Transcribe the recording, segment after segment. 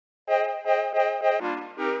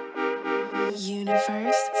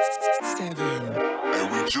Universe 7.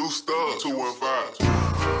 And we juiced up 215.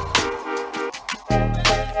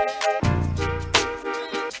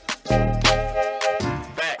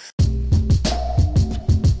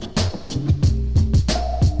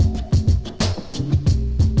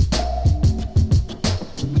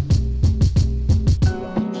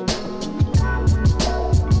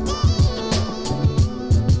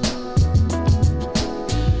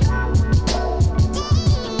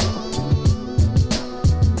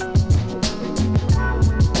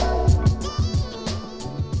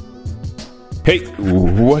 Hey,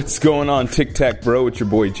 what's going on, Tic Tac Bro? It's your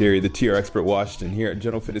boy Jerry, the TR Expert Washington, here at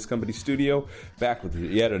General Fitness Company Studio, back with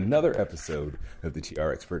yet another episode of the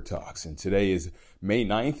TR Expert Talks. And today is May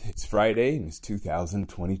 9th, it's Friday, and it's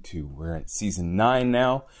 2022. We're at season 9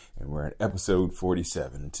 now, and we're at episode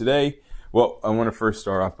 47. And today, well, I want to first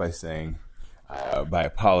start off by saying, by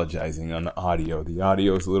apologizing on the audio. The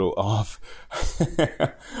audio is a little off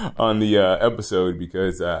on the episode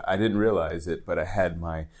because I didn't realize it, but I had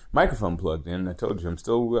my microphone plugged in. I told you I'm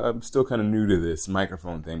still kind of new to this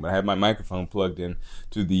microphone thing, but I had my microphone plugged in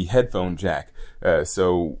to the headphone jack,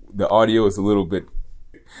 so the audio is a little bit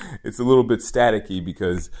staticky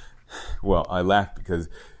because, well, I laughed because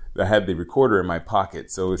I had the recorder in my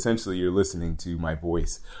pocket. So essentially, you're listening to my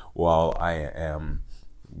voice while I am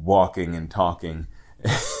walking and talking,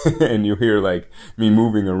 and you hear like me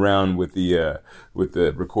moving around with the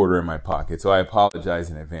recorder in my pocket. So I apologize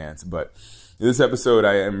in advance. But in this episode,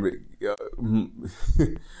 I am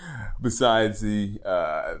besides the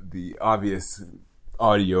obvious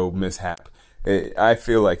audio mishap, I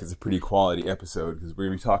feel like it's a pretty quality episode because we're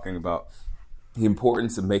going to be talking about the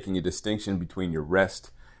importance of making a distinction between your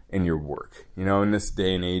rest and your work. You know, in this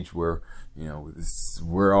day and age where, you know,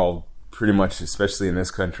 we're all pretty much, especially in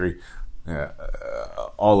this country,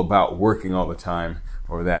 all about working all the time,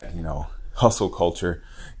 or that, you know, hustle culture,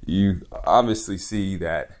 you obviously see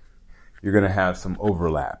that you're going to have some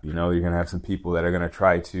overlap. You know, you're going to have some people that are going to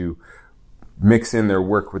try to mix in their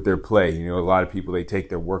work with their play. You know, a lot of people, they take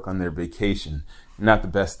their work on their vacation. Not the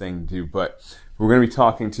best thing to do, but we're going to be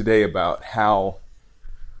talking today about how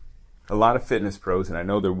a lot of fitness pros, and I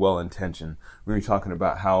know they're well-intentioned, we're going to be talking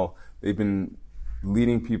about how they've been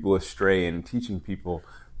leading people astray and teaching people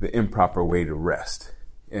the improper way to rest.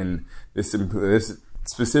 And this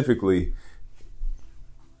specifically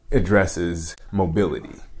addresses mobility.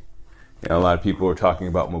 You know, a lot of people are talking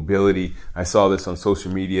about mobility. I saw this on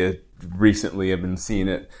social media recently. I've been seeing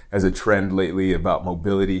it as a trend lately about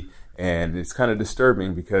mobility, and it's kind of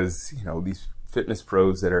disturbing because, you know, these fitness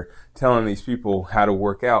pros that are telling these people how to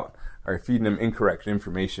work out are feeding them incorrect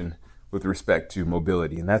information with respect to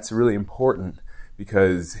mobility. And that's really important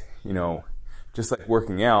because, you know, just like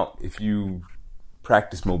working out, if you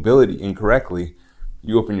practice mobility incorrectly,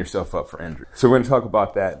 you open yourself up for injury. So we're going to talk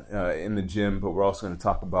about that in the gym, but we're also going to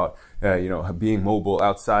talk about, you know, being mobile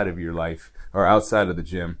outside of your life or outside of the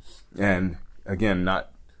gym. And again,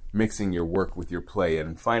 not mixing your work with your play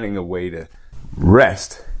and finding a way to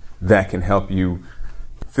rest that can help you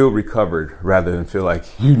feel recovered rather than feel like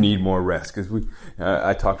you need more rest. Because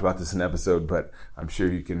I talked about this in an episode, but I'm sure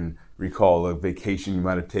you can recall a vacation you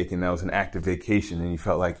might have taken that was an active vacation and you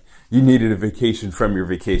felt like you needed a vacation from your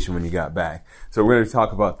vacation when you got back. So we're going to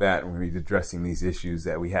talk about that, and we're going to be addressing these issues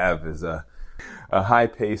that we have as a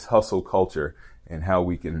high-paced hustle culture, and how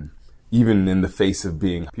we can, even in the face of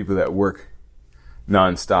being people that work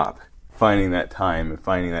nonstop, finding that time and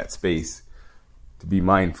finding that space to be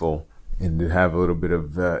mindful and to have a little bit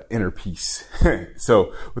of inner peace.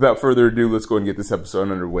 So without further ado, let's go and get this episode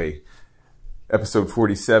underway. Episode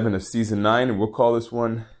 47 of season 9, and we'll call this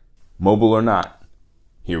one Mobile or Not.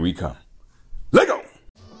 Here we come. Let go!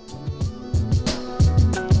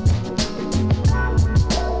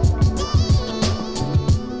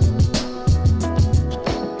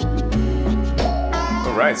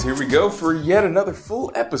 Alright, so here we go for yet another full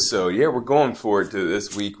episode. Yeah, we're going for it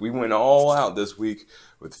this week. We went all out this week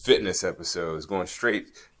with fitness episodes, going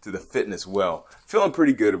straight to the fitness well. Feeling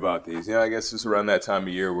pretty good about these. You know, I guess it's around that time of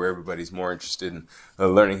year where everybody's more interested in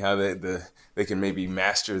learning how they can maybe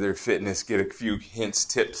master their fitness, get a few hints,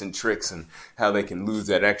 tips, and tricks, and how they can lose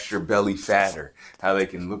that extra belly fat, or how they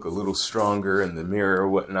can look a little stronger in the mirror or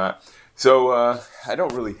whatnot. So I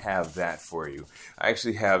don't really have that for you. I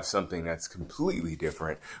actually have something that's completely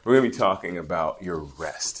different. We're going to be talking about your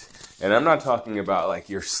rest. And I'm not talking about like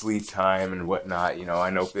your sleep time and whatnot. You know,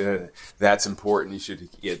 I know that's important. You should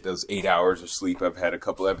get those 8 hours of sleep. I've had a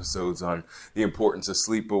couple episodes on the importance of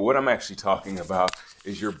sleep. But what I'm actually talking about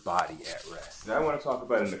is your body at rest. And I want to talk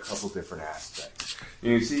about it in a couple different aspects.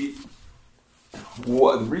 You see,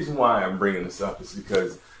 the reason why I'm bringing this up is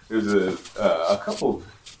because there's a couple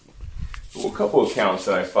accounts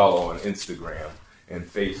that I follow on Instagram and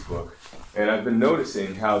Facebook, and I've been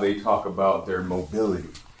noticing how they talk about their mobility.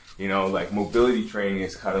 You know, like mobility training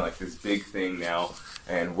is kind of like this big thing now,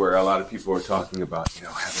 and where a lot of people are talking about, you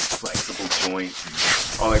know, having flexible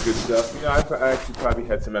joints and all that good stuff. You know, I actually probably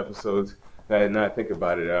had some episodes that I did not think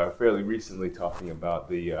about it fairly recently talking about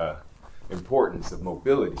the importance of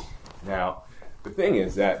mobility. Now, the thing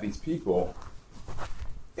is that these people,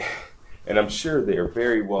 and I'm sure they are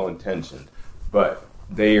very well intentioned, but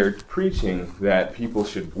they are preaching that people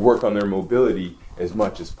should work on their mobility as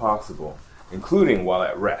much as possible, including while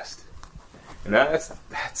at rest. And that's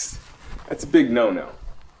a big no-no.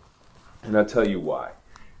 And I'll tell you why.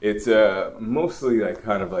 It's mostly like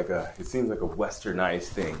kind of like it seems like a westernized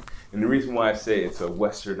thing. And the reason why I say it's a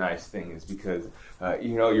westernized thing is because,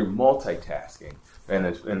 you know, you're multitasking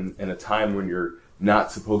in a time when you're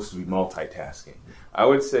not supposed to be multitasking. I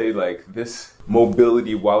would say like this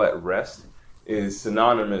mobility while at rest is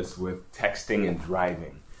synonymous with texting and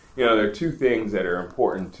driving. You know, there are two things that are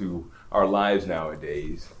important to our lives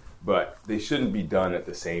nowadays, but they shouldn't be done at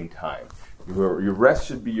the same time. Your rest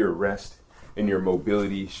should be your rest, and your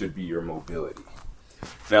mobility should be your mobility.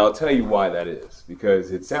 Now, I'll tell you why that is,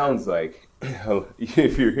 because it sounds like,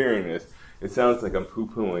 if you're hearing this, it sounds like I'm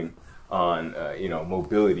poo-pooing on, you know,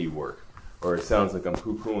 mobility work, or it sounds like I'm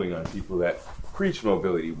poo-pooing on people that preach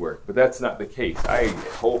mobility work, but that's not the case. I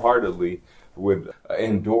wholeheartedly would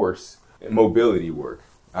endorse mobility work.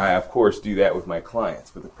 I, of course, do that with my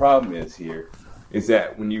clients, but the problem is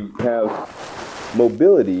that when you have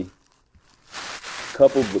mobility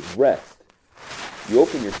coupled with rest, you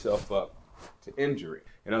open yourself up to injury.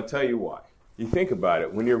 And I'll tell you why. You think about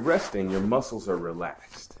it, when you're resting, your muscles are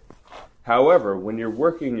relaxed. However, when you're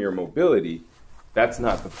working your mobility, that's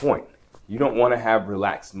not the point. You don't want to have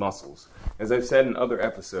relaxed muscles. As I've said in other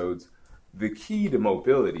episodes, the key to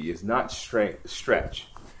mobility is not stretch.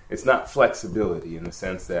 It's not flexibility in the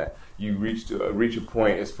sense that you reach a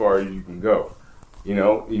point as far as you can go. You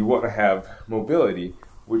know, you want to have mobility,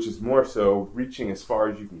 which is more so reaching as far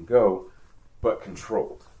as you can go, but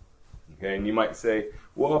controlled. Okay, and you might say,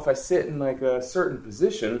 well, if I sit in like a certain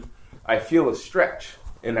position, I feel a stretch.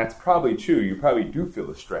 And that's probably true. You probably do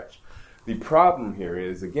feel a stretch. The problem here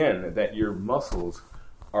is, again, that your muscles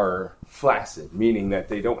are flaccid, meaning that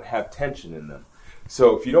they don't have tension in them.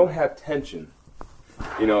 So if you don't have tension,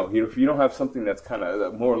 you know, if you don't have something that's kind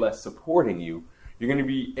of more or less supporting you, you're going to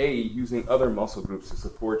be, A, using other muscle groups to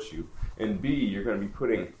support you, and B, you're going to be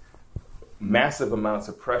putting massive amounts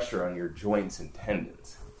of pressure on your joints and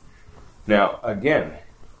tendons. Now, again,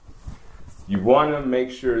 you want to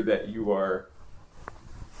make sure that you are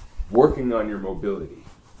working on your mobility,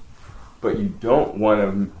 but you don't want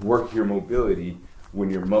to work your mobility when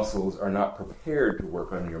your muscles are not prepared to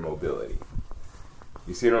work on your mobility.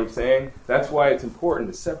 You see what I'm saying? That's why it's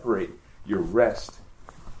important to separate your rest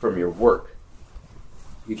from your work.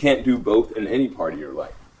 You can't do both in any part of your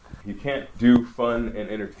life. You can't do fun and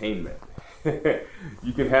entertainment.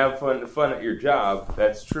 You can have fun at your job,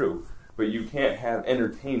 that's true, but you can't have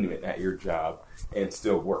entertainment at your job and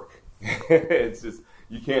still work. It's just,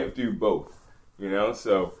 you can't do both, you know?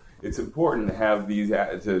 So it's important to have these,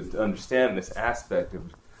 to understand this aspect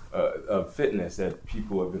of fitness that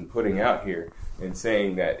people have been putting out here and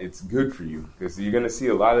saying that it's good for you, because you're going to see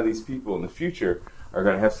a lot of these people in the future are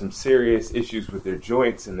going to have some serious issues with their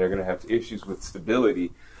joints, and they're going to have issues with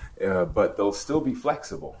stability, but they'll still be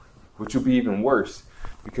flexible, which will be even worse,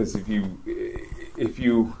 because if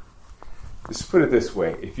you just put it this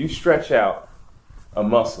way, if you stretch out a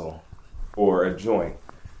muscle or a joint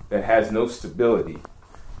that has no stability,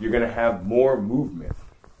 you're going to have more movement.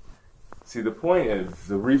 See, the point is,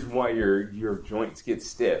 the reason why your joints get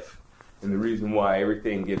stiff and the reason why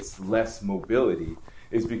everything gets less mobility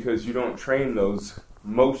is because you don't train those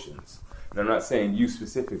motions. And I'm not saying you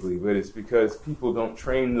specifically, but it's because people don't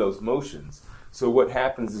train those motions. So what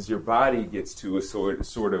happens is your body gets to a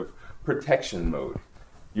sort of protection mode.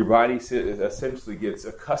 Your body essentially gets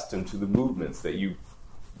accustomed to the movements that you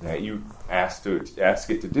ask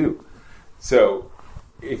it to do. So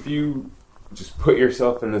if you just put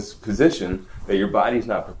yourself in this position that your body's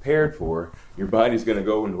not prepared for, your body's going to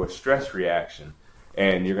go into a stress reaction,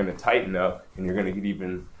 and you're going to tighten up, and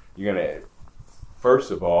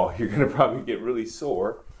first of all, you're going to probably get really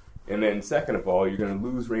sore, and then second of all, you're going to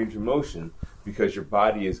lose range of motion because your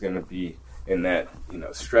body is going to be in that,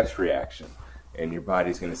 stress reaction, and your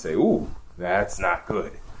body's going to say, ooh, that's not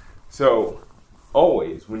good. So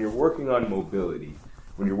always, when you're working on mobility,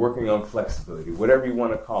 when you're working on flexibility, whatever you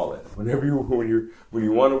want to call it, when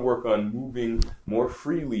you want to work on moving more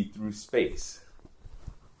freely through space,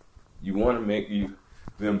 you want to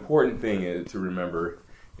the important thing to remember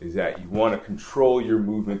is that you want to control your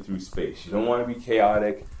movement through space. You don't want to be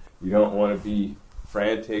chaotic. You don't want to be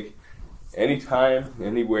frantic. Anytime,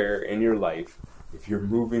 anywhere in your life, if you're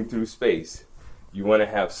moving through space, you want to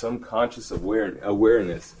have some conscious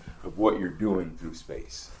awareness of what you're doing through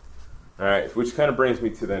space. All right, which kind of brings me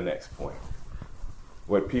to the next point.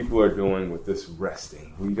 What people are doing with this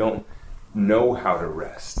resting. We don't know how to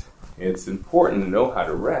rest. It's important to know how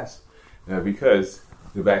to rest because,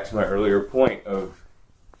 go back to my earlier point of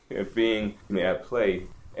being at play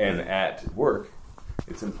and at work,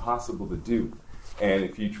 it's impossible to do. And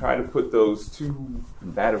if you try to put those two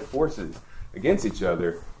combative forces against each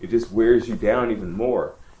other, it just wears you down even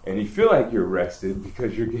more. And you feel like you're rested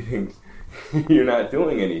because you're not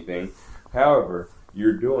doing anything. However,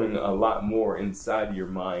 you're doing a lot more inside of your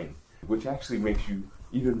mind, which actually makes you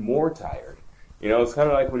even more tired. It's kind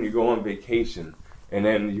of like when you go on vacation and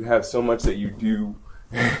then you have so much that you do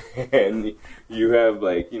and you have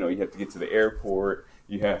you have to get to the airport,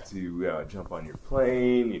 you have to jump on your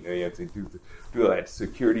plane, you have to do that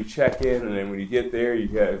security check-in, and then when you get there,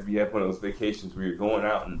 you have one of those vacations where you're going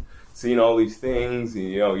out and seeing all these things, and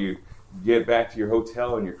you get back to your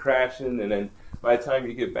hotel and you're crashing, and then by the time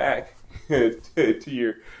you get back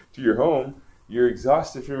to your home, you're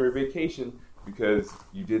exhausted from your vacation because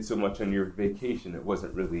you did so much on your vacation. It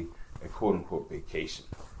wasn't really a quote-unquote vacation.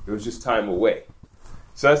 It was just time away.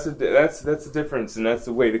 So that's the difference, and that's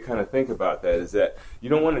the way to kind of think about that, is that you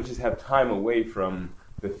don't want to just have time away from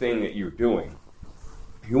the thing that you're doing.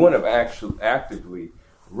 You want to actively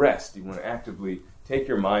rest. You want to actively take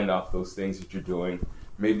your mind off those things that you're doing.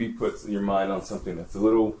 Maybe put your mind on something that's a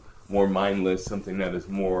little more mindless, something that is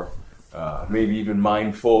more, maybe even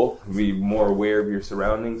mindful, be more aware of your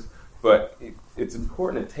surroundings. But it's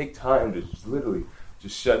important to take time to literally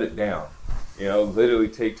just shut it down. Literally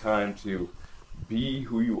take time to be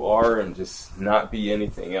who you are and just not be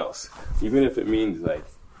anything else. Even if it means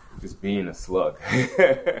just being a slug.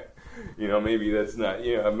 Maybe that's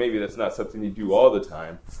not something you do all the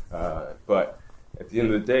time. But at the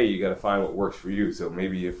end of the day, you got to find what works for you. So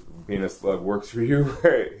maybe if being a slug works for you,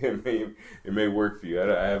 it may work for you.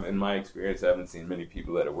 I have, in my experience, I haven't seen many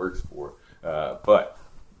people that it works for. But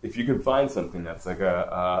if you can find something that's like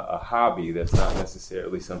a hobby that's not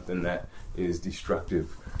necessarily something that is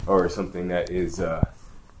destructive or something that is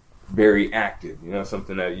very active,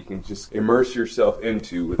 something that you can just immerse yourself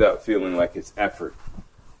into without feeling like it's effort,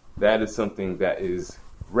 that is something that is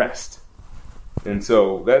rest. And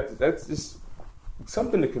so that's just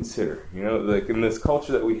something to consider. Like in this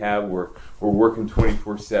culture that we have, we're working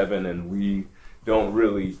 24/7 and we don't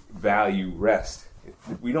really value rest.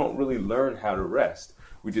 We don't really learn how to rest.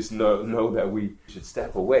 We just know that we should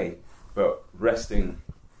step away, but resting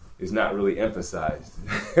is not really emphasized.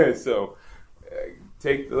 So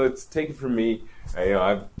let's take it from me.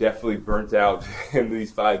 I've definitely burnt out in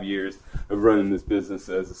these 5 years of running this business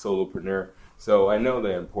as a solopreneur. So I know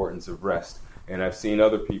the importance of rest, and I've seen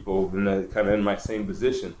other people kind of in my same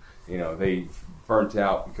position. They burnt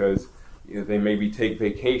out because they maybe take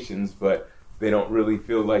vacations, but they don't really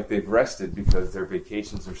feel like they've rested because their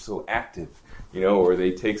vacations are so active, or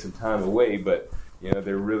they take some time away, but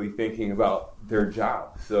they're really thinking about their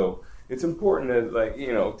job. So it's important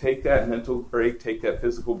to take that mental break, take that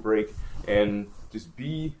physical break, and just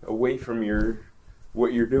be away from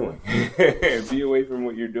what you're doing. Be away from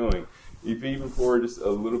what you're doing, even for just a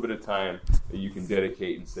little bit of time that you can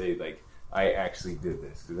dedicate and say I actually did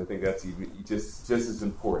this, because I think that's even just as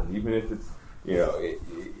important, even if it's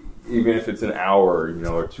even if it's an hour,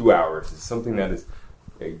 or 2 hours. It's something that is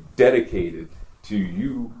dedicated to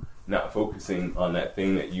you not focusing on that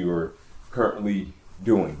thing that you are currently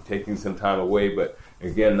doing, taking some time away, but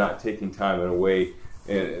again, not taking time in a way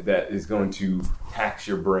that is going to tax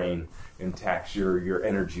your brain and tax your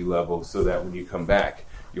energy level, so that when you come back,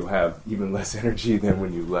 you'll have even less energy than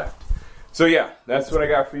when you left. So yeah, that's what I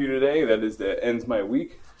got for you today. That ends my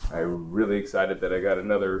week. I'm really excited that I got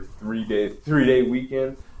another three-day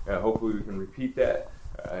weekend. Hopefully we can repeat that.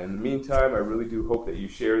 In the meantime, I really do hope that you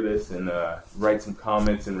share this and write some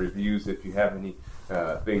comments and reviews if you have any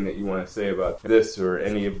thing that you want to say about this or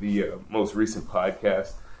any of the most recent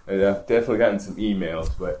podcasts. And I've definitely gotten some emails,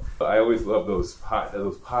 but I always love those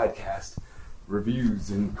podcast reviews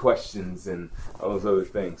and questions and all those other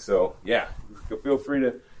things. So yeah, feel free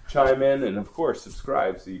to chime in, and of course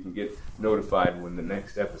subscribe so you can get notified when the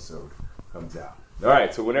next episode comes out. All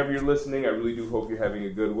right, so whenever you're listening, I really do hope you're having a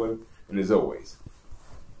good one, and as always,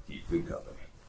 keep good company.